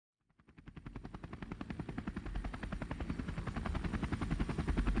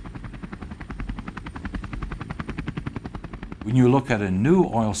When you look at a new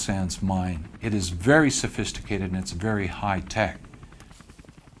oil sands mine, it is very sophisticated and it's very high tech.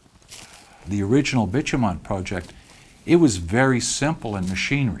 The original Bitumount project, it was very simple in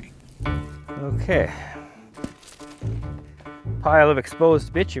machinery. Okay. Pile of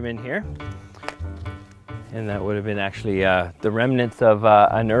exposed bitumen here. And that would have been actually the remnants of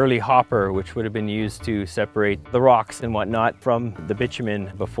an early hopper, which would have been used to separate the rocks and whatnot from the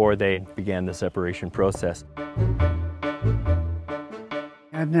bitumen before they began the separation process.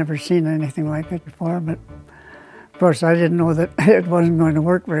 I'd never seen anything like it before, but of course I didn't know that it wasn't going to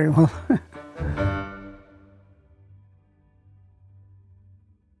work very well.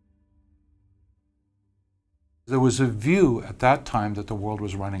 There was a view at that time that the world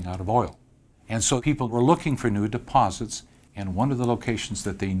was running out of oil. And so people were looking for new deposits, and one of the locations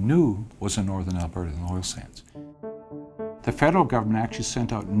that they knew was in northern Alberta in the oil sands. The federal government actually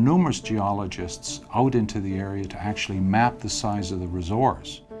sent out numerous geologists out into the area to actually map the size of the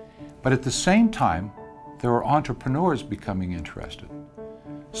resource. But at the same time, there were entrepreneurs becoming interested.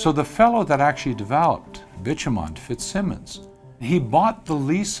 So the fellow that actually developed Bitumount, Fitzsimmons, he bought the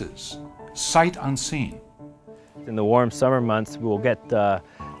leases, sight unseen. In the warm summer months, we'll get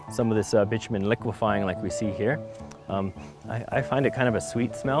some of this bitumen liquefying like we see here. I find it kind of a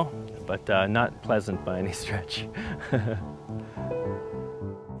sweet smell, but not pleasant by any stretch.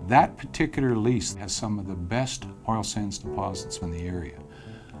 That particular lease has some of the best oil sands deposits in the area.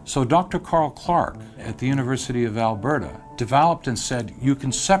 So Dr. Carl Clark at the University of Alberta developed and said you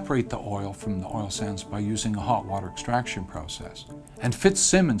can separate the oil from the oil sands by using a hot water extraction process. And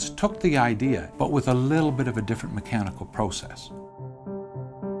Fitzsimmons took the idea, but with a little bit of a different mechanical process.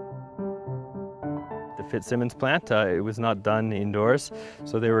 The Fitzsimmons plant, it was not done indoors,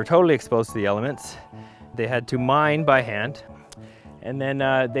 so they were totally exposed to the elements. They had to mine by hand, and then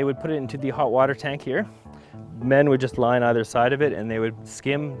they would put it into the hot water tank here. Men would just lie on either side of it, and they would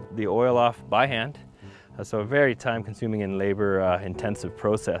skim the oil off by hand. So a very time-consuming and labor-intensive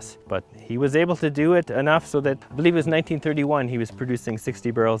process. But he was able to do it enough so that, I believe it was 1931, he was producing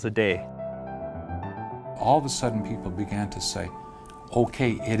 60 barrels a day. All of a sudden people began to say,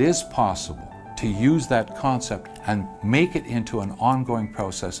 okay, it is possible to use that concept and make it into an ongoing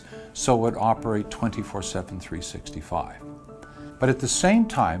process so it would operate 24/7, 365. But at the same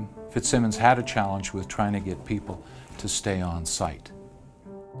time, Fitzsimmons had a challenge with trying to get people to stay on site.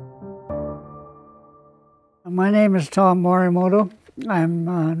 My name is Tom Morimoto. I'm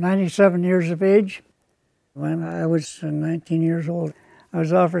 97 years of age. When I was 19 years old, I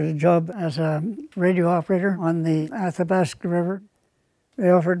was offered a job as a radio operator on the Athabasca River. They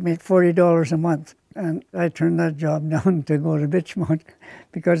offered me $40 a month, and I turned that job down to go to Bitumount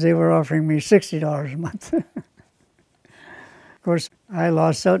because they were offering me $60 a month. Of course, I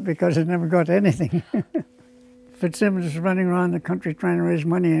lost out because I never got anything. Fitzsimmons was running around the country trying to raise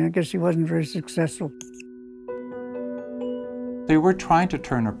money, and I guess he wasn't very successful. They were trying to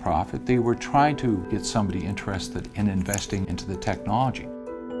turn a profit. They were trying to get somebody interested in investing into the technology.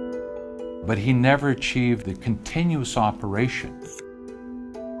 But he never achieved the continuous operation.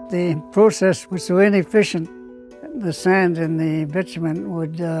 The process was so inefficient. The sand in the bitumen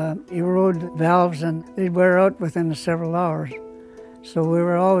would erode valves, and they'd wear out within several hours. So we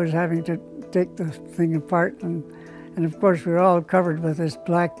were always having to take the thing apart, and of course we were all covered with this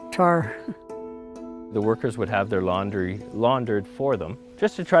black tar. The workers would have their laundry laundered for them,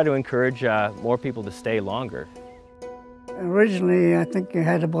 just to try to encourage more people to stay longer. Originally, I think you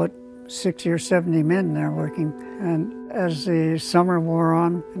had about 60 or 70 men there working, and as the summer wore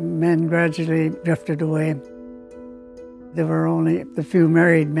on, men gradually drifted away. There were only a few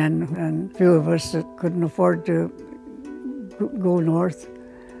married men and a few of us that couldn't afford to go north.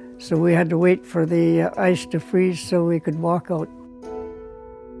 So we had to wait for the ice to freeze so we could walk out.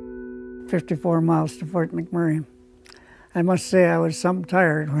 54 miles to Fort McMurray. I must say I was some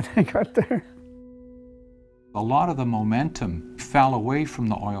tired when I got there. A lot of the momentum fell away from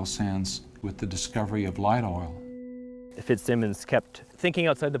the oil sands with the discovery of light oil. Fitzsimmons kept thinking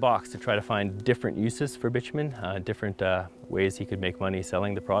outside the box to try to find different uses for bitumen, different ways he could make money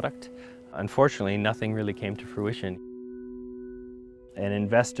selling the product. Unfortunately, nothing really came to fruition. An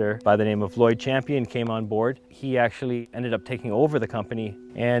investor by the name of Lloyd Champion came on board. He actually ended up taking over the company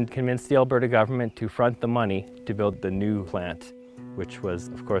and convinced the Alberta government to front the money to build the new plant, which was,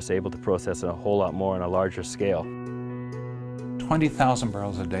 of course, able to process a whole lot more on a larger scale. 20,000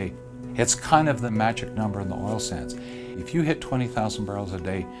 barrels a day. It's kind of the magic number in the oil sands. If you hit 20,000 barrels a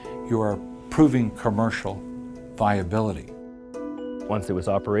day, you are proving commercial viability. Once it was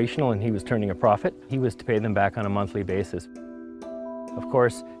operational and he was turning a profit, he was to pay them back on a monthly basis. Of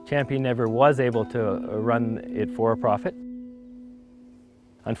course, Champion never was able to run it for a profit.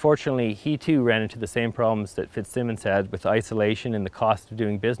 Unfortunately, he too ran into the same problems that Fitzsimmons had with isolation and the cost of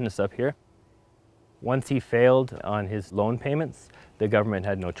doing business up here. Once he failed on his loan payments, the government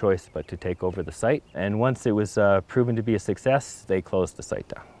had no choice but to take over the site. And once it was proven to be a success, they closed the site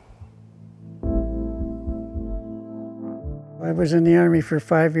down. I was in the Army for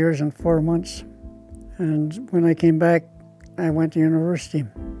 5 years and 4 months. And when I came back, I went to university.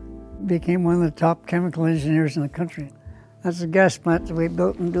 Became one of the top chemical engineers in the country. That's the gas plant that we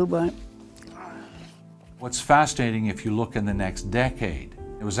built in Dubai. What's fascinating, if you look in the next decade,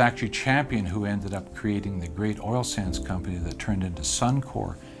 it was actually Champion who ended up creating the great oil sands company that turned into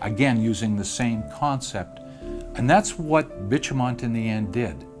Suncor, again using the same concept. And that's what Bitumount in the end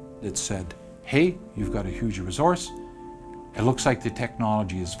did. It said, hey, you've got a huge resource. It looks like the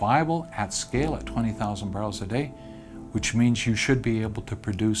technology is viable at scale at 20,000 barrels a day, which means you should be able to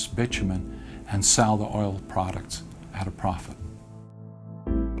produce bitumen and sell the oil products at a profit.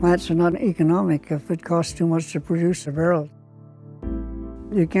 Plants are not economic if it costs too much to produce a barrel.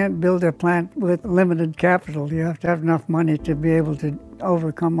 You can't build a plant with limited capital. You have to have enough money to be able to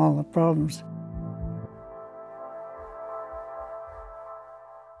overcome all the problems.